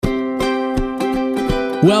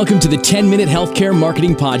Welcome to the 10-Minute Healthcare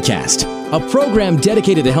Marketing Podcast, a program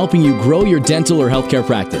dedicated to helping you grow your dental or healthcare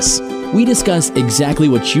practice. We discuss exactly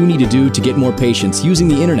what you need to do to get more patients using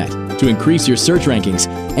the internet, to increase your search rankings,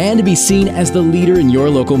 and to be seen as the leader in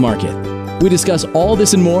your local market. We discuss all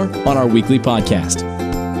this and more on our weekly podcast.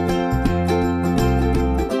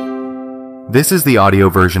 This is the audio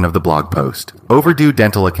version of the blog post, Overdue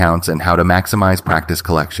Dental Accounts and How to Maximize Practice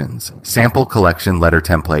Collections, Sample Collection Letter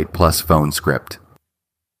Template plus Phone Script.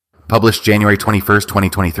 Published January 21st,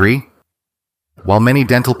 2023. While many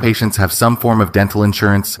dental patients have some form of dental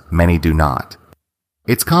insurance, many do not.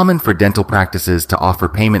 It's common for dental practices to offer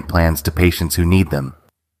payment plans to patients who need them.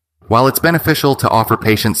 While it's beneficial to offer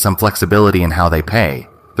patients some flexibility in how they pay,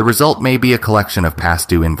 the result may be a collection of past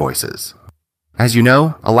due invoices. As you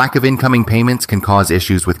know, a lack of incoming payments can cause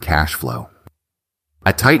issues with cash flow.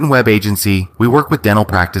 At Titan Web Agency, we work with dental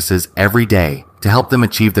practices every day to help them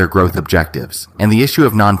achieve their growth objectives, and the issue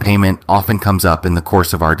of non-payment often comes up in the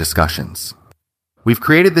course of our discussions. We've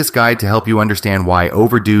created this guide to help you understand why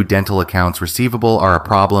overdue dental accounts receivable are a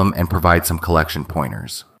problem and provide some collection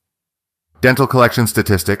pointers. Dental collection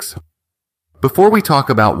statistics. Before we talk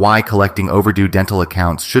about why collecting overdue dental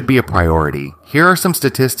accounts should be a priority, here are some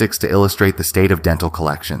statistics to illustrate the state of dental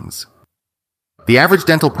collections. The average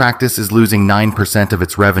dental practice is losing 9% of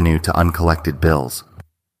its revenue to uncollected bills.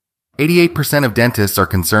 88% of dentists are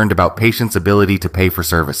concerned about patients' ability to pay for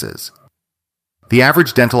services. The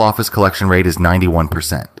average dental office collection rate is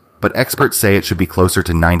 91%, but experts say it should be closer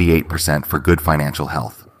to 98% for good financial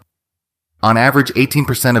health. On average,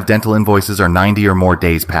 18% of dental invoices are 90 or more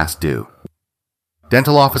days past due.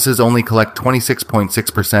 Dental offices only collect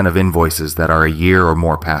 26.6% of invoices that are a year or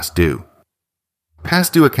more past due.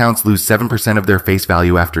 Past due accounts lose 7% of their face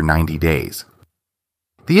value after 90 days.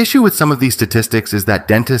 The issue with some of these statistics is that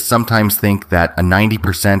dentists sometimes think that a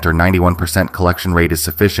 90% or 91% collection rate is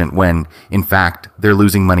sufficient when, in fact, they're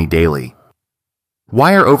losing money daily.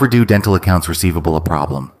 Why are overdue dental accounts receivable a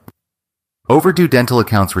problem? Overdue dental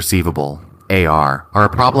accounts receivable, AR, are a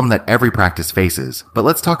problem that every practice faces, but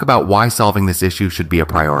let's talk about why solving this issue should be a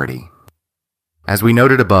priority. As we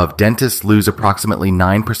noted above, dentists lose approximately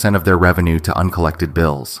 9% of their revenue to uncollected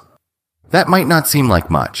bills. That might not seem like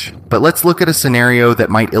much, but let's look at a scenario that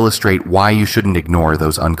might illustrate why you shouldn't ignore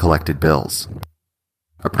those uncollected bills.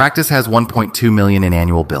 A practice has $1.2 million in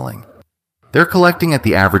annual billing. They're collecting at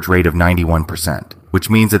the average rate of 91%, which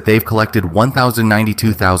means that they've collected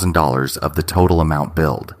 $1,092,000 of the total amount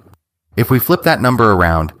billed. If we flip that number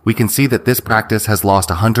around, we can see that this practice has lost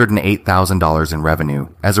 $108,000 in revenue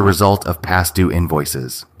as a result of past due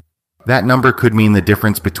invoices. That number could mean the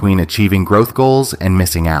difference between achieving growth goals and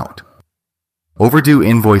missing out. Overdue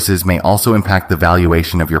invoices may also impact the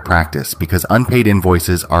valuation of your practice because unpaid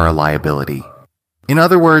invoices are a liability. In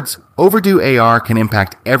other words, overdue AR can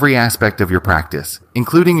impact every aspect of your practice,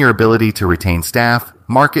 including your ability to retain staff,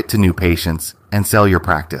 market to new patients, and sell your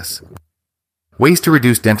practice. Ways to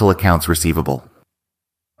reduce dental accounts receivable.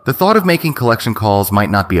 The thought of making collection calls might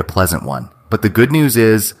not be a pleasant one, but the good news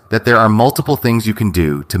is that there are multiple things you can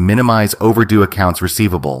do to minimize overdue accounts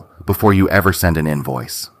receivable before you ever send an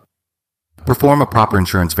invoice. Perform a proper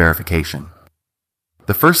insurance verification.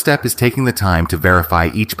 The first step is taking the time to verify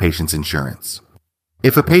each patient's insurance.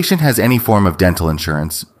 If a patient has any form of dental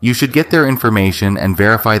insurance, you should get their information and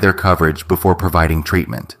verify their coverage before providing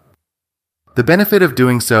treatment. The benefit of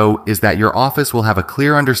doing so is that your office will have a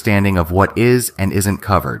clear understanding of what is and isn't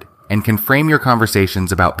covered, and can frame your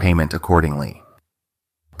conversations about payment accordingly.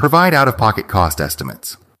 Provide out-of-pocket cost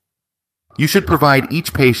estimates. You should provide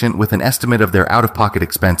each patient with an estimate of their out-of-pocket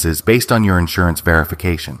expenses based on your insurance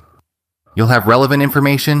verification. You'll have relevant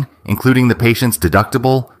information, including the patient's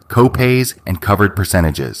deductible, co-pays, and covered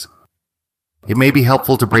percentages. It may be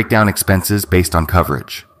helpful to break down expenses based on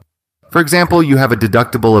coverage. For example, you have a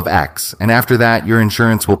deductible of X, and after that, your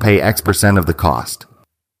insurance will pay X% of the cost.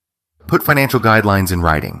 Put financial guidelines in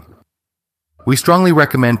writing. We strongly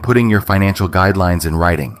recommend putting your financial guidelines in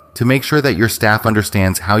writing to make sure that your staff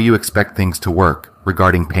understands how you expect things to work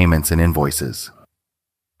regarding payments and invoices.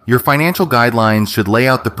 Your financial guidelines should lay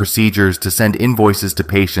out the procedures to send invoices to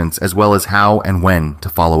patients as well as how and when to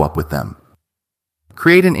follow up with them.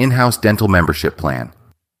 Create an in-house dental membership plan.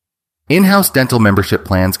 In-house dental membership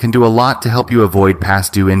plans can do a lot to help you avoid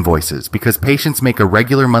past due invoices because patients make a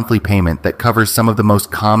regular monthly payment that covers some of the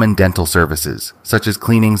most common dental services, such as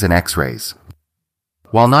cleanings and x-rays.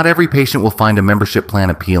 While not every patient will find a membership plan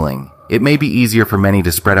appealing, it may be easier for many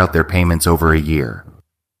to spread out their payments over a year.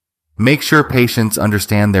 Make sure patients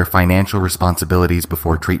understand their financial responsibilities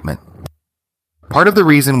before treatment. Part of the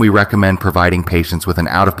reason we recommend providing patients with an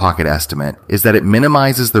out-of-pocket estimate is that it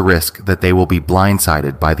minimizes the risk that they will be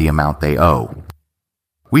blindsided by the amount they owe.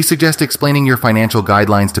 We suggest explaining your financial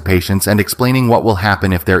guidelines to patients and explaining what will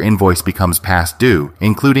happen if their invoice becomes past due,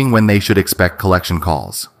 including when they should expect collection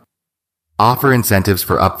calls. Offer incentives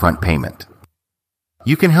for upfront payment.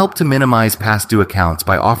 You can help to minimize past due accounts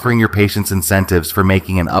by offering your patients incentives for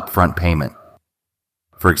making an upfront payment.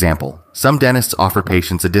 For example, some dentists offer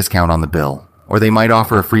patients a discount on the bill, or they might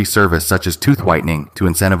offer a free service such as tooth whitening to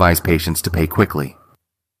incentivize patients to pay quickly.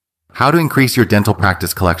 How to increase your dental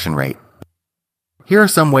practice collection rate. Here are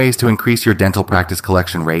some ways to increase your dental practice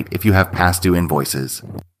collection rate if you have past due invoices.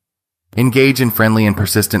 Engage in friendly and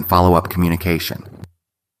persistent follow-up communication.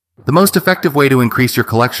 The most effective way to increase your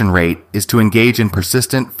collection rate is to engage in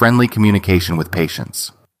persistent, friendly communication with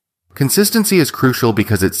patients. Consistency is crucial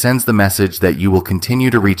because it sends the message that you will continue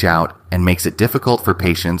to reach out and makes it difficult for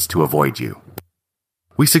patients to avoid you.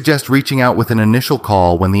 We suggest reaching out with an initial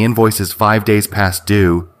call when the invoice is 5 days past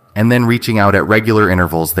due, and then reaching out at regular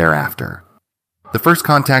intervals thereafter. The first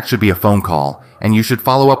contact should be a phone call, and you should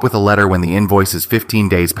follow up with a letter when the invoice is 15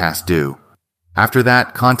 days past due. After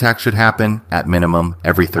that, contact should happen, at minimum,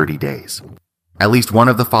 every 30 days. At least one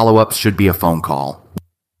of the follow-ups should be a phone call.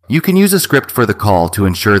 You can use a script for the call to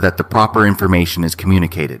ensure that the proper information is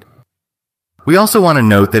communicated. We also want to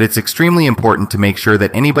note that it's extremely important to make sure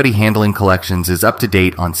that anybody handling collections is up to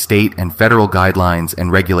date on state and federal guidelines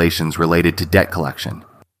and regulations related to debt collection.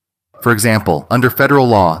 For example, under federal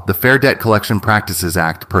law, the Fair Debt Collection Practices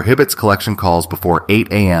Act prohibits collection calls before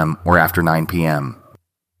 8 a.m. or after 9 p.m.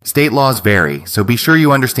 State laws vary, so be sure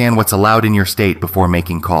you understand what's allowed in your state before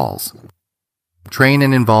making calls. Train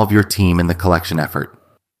and involve your team in the collection effort.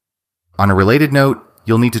 On a related note,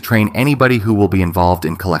 you'll need to train anybody who will be involved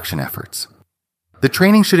in collection efforts. The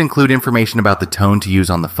training should include information about the tone to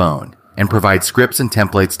use on the phone and provide scripts and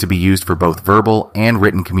templates to be used for both verbal and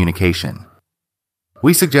written communication.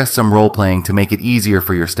 We suggest some role-playing to make it easier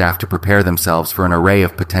for your staff to prepare themselves for an array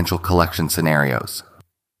of potential collection scenarios.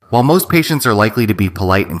 While most patients are likely to be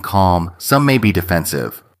polite and calm, some may be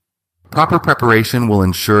defensive. Proper preparation will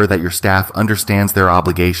ensure that your staff understands their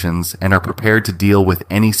obligations and are prepared to deal with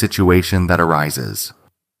any situation that arises.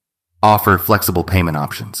 Offer flexible payment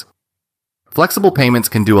options. Flexible payments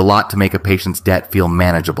can do a lot to make a patient's debt feel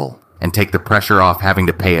manageable and take the pressure off having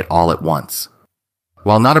to pay it all at once.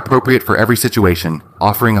 While not appropriate for every situation,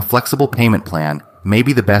 offering a flexible payment plan may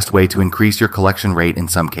be the best way to increase your collection rate in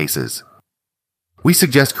some cases. We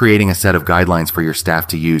suggest creating a set of guidelines for your staff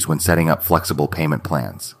to use when setting up flexible payment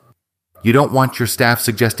plans. You don't want your staff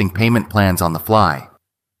suggesting payment plans on the fly.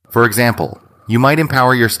 For example, you might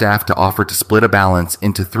empower your staff to offer to split a balance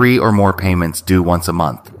into 3 or more payments due once a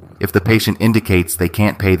month, if the patient indicates they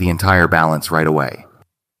can't pay the entire balance right away.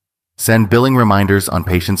 Send billing reminders on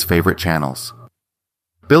patients' favorite channels.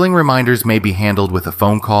 Billing reminders may be handled with a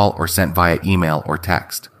phone call or sent via email or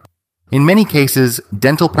text. In many cases,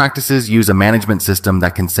 dental practices use a management system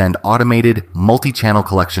that can send automated, multi-channel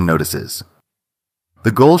collection notices.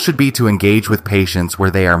 The goal should be to engage with patients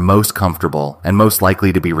where they are most comfortable and most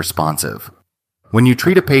likely to be responsive. When you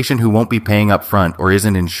treat a patient who won't be paying up front or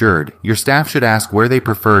isn't insured, your staff should ask where they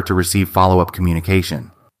prefer to receive follow-up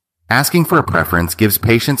communication. Asking for a preference gives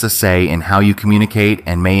patients a say in how you communicate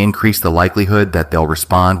and may increase the likelihood that they'll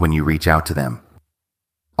respond when you reach out to them.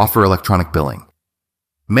 Offer electronic billing.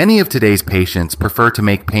 Many of today's patients prefer to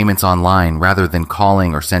make payments online rather than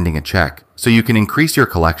calling or sending a check, so you can increase your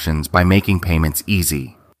collections by making payments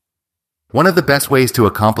easy. One of the best ways to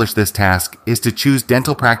accomplish this task is to choose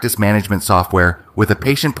dental practice management software with a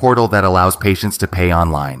patient portal that allows patients to pay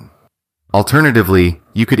online. Alternatively,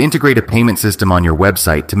 you could integrate a payment system on your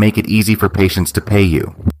website to make it easy for patients to pay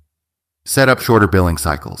you. Set up shorter billing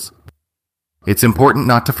cycles. It's important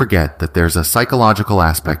not to forget that there's a psychological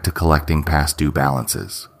aspect to collecting past due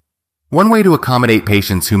balances. One way to accommodate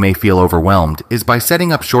patients who may feel overwhelmed is by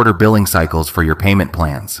setting up shorter billing cycles for your payment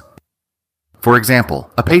plans. For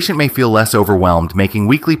example, a patient may feel less overwhelmed making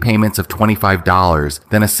weekly payments of $25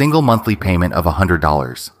 than a single monthly payment of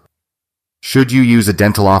 $100. Should you use a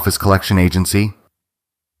dental office collection agency?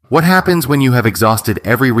 What happens when you have exhausted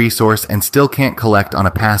every resource and still can't collect on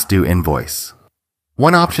a past due invoice?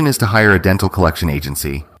 One option is to hire a dental collection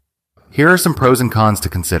agency. Here are some pros and cons to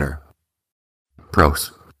consider.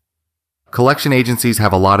 Pros. Collection agencies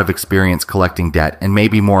have a lot of experience collecting debt and may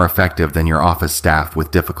be more effective than your office staff with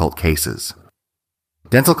difficult cases.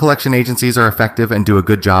 Dental collection agencies are effective and do a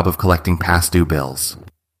good job of collecting past due bills.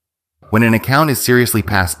 When an account is seriously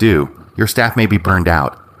past due, your staff may be burned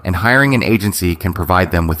out, and hiring an agency can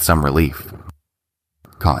provide them with some relief.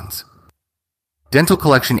 Cons. Dental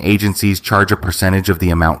collection agencies charge a percentage of the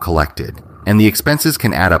amount collected, and the expenses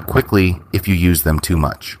can add up quickly if you use them too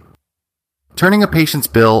much. Turning a patient's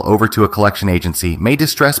bill over to a collection agency may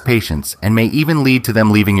distress patients and may even lead to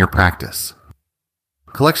them leaving your practice.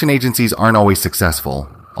 Collection agencies aren't always successful,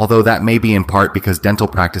 although that may be in part because dental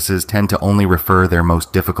practices tend to only refer their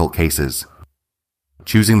most difficult cases.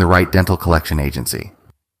 Choosing the right dental collection agency.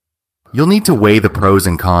 You'll need to weigh the pros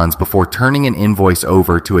and cons before turning an invoice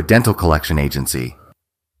over to a dental collection agency.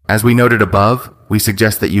 As we noted above, we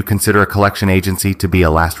suggest that you consider a collection agency to be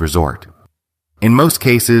a last resort. In most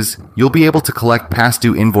cases, you'll be able to collect past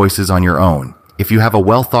due invoices on your own if you have a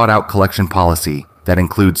well-thought-out collection policy that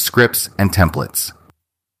includes scripts and templates.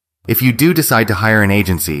 If you do decide to hire an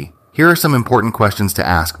agency, here are some important questions to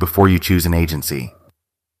ask before you choose an agency.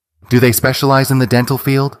 Do they specialize in the dental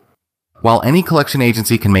field? While any collection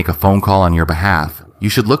agency can make a phone call on your behalf, you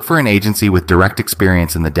should look for an agency with direct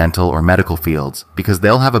experience in the dental or medical fields because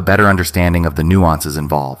they'll have a better understanding of the nuances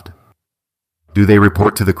involved. Do they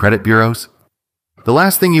report to the credit bureaus? The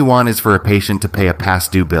last thing you want is for a patient to pay a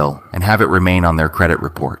past due bill and have it remain on their credit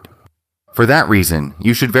report. For that reason,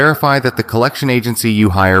 you should verify that the collection agency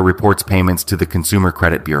you hire reports payments to the consumer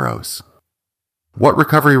credit bureaus. What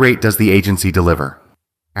recovery rate does the agency deliver?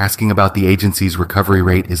 Asking about the agency's recovery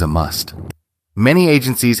rate is a must. Many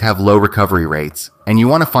agencies have low recovery rates, and you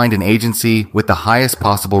want to find an agency with the highest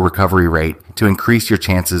possible recovery rate to increase your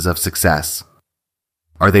chances of success.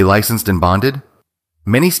 Are they licensed and bonded?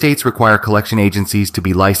 Many states require collection agencies to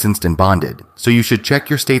be licensed and bonded, so you should check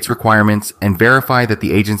your state's requirements and verify that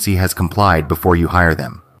the agency has complied before you hire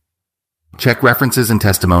them. Check references and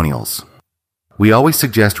testimonials. We always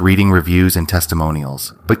suggest reading reviews and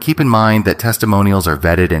testimonials, but keep in mind that testimonials are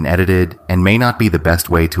vetted and edited and may not be the best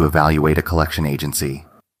way to evaluate a collection agency.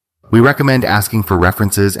 We recommend asking for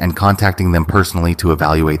references and contacting them personally to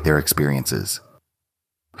evaluate their experiences.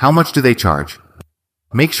 How much do they charge?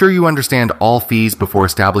 Make sure you understand all fees before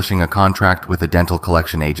establishing a contract with a dental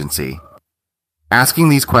collection agency. Asking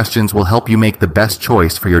these questions will help you make the best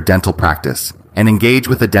choice for your dental practice and engage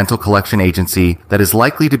with a dental collection agency that is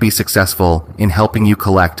likely to be successful in helping you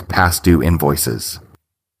collect past due invoices.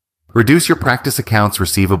 Reduce your practice accounts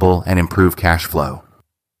receivable and improve cash flow.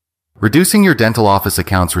 Reducing your dental office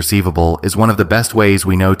accounts receivable is one of the best ways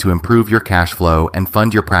we know to improve your cash flow and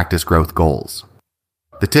fund your practice growth goals.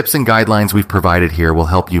 The tips and guidelines we've provided here will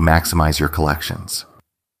help you maximize your collections.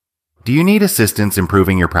 Do you need assistance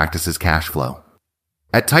improving your practice's cash flow?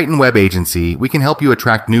 At Titan Web Agency, we can help you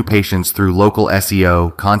attract new patients through local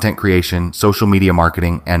SEO, content creation, social media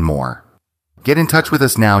marketing, and more. Get in touch with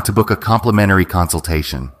us now to book a complimentary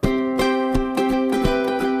consultation.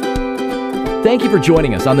 Thank you for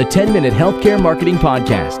joining us on the 10-Minute Healthcare Marketing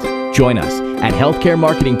Podcast. Join us at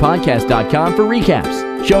healthcaremarketingpodcast.com for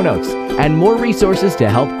recaps, show notes, and more resources to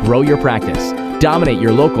help grow your practice, dominate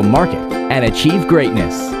your local market, and achieve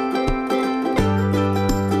greatness.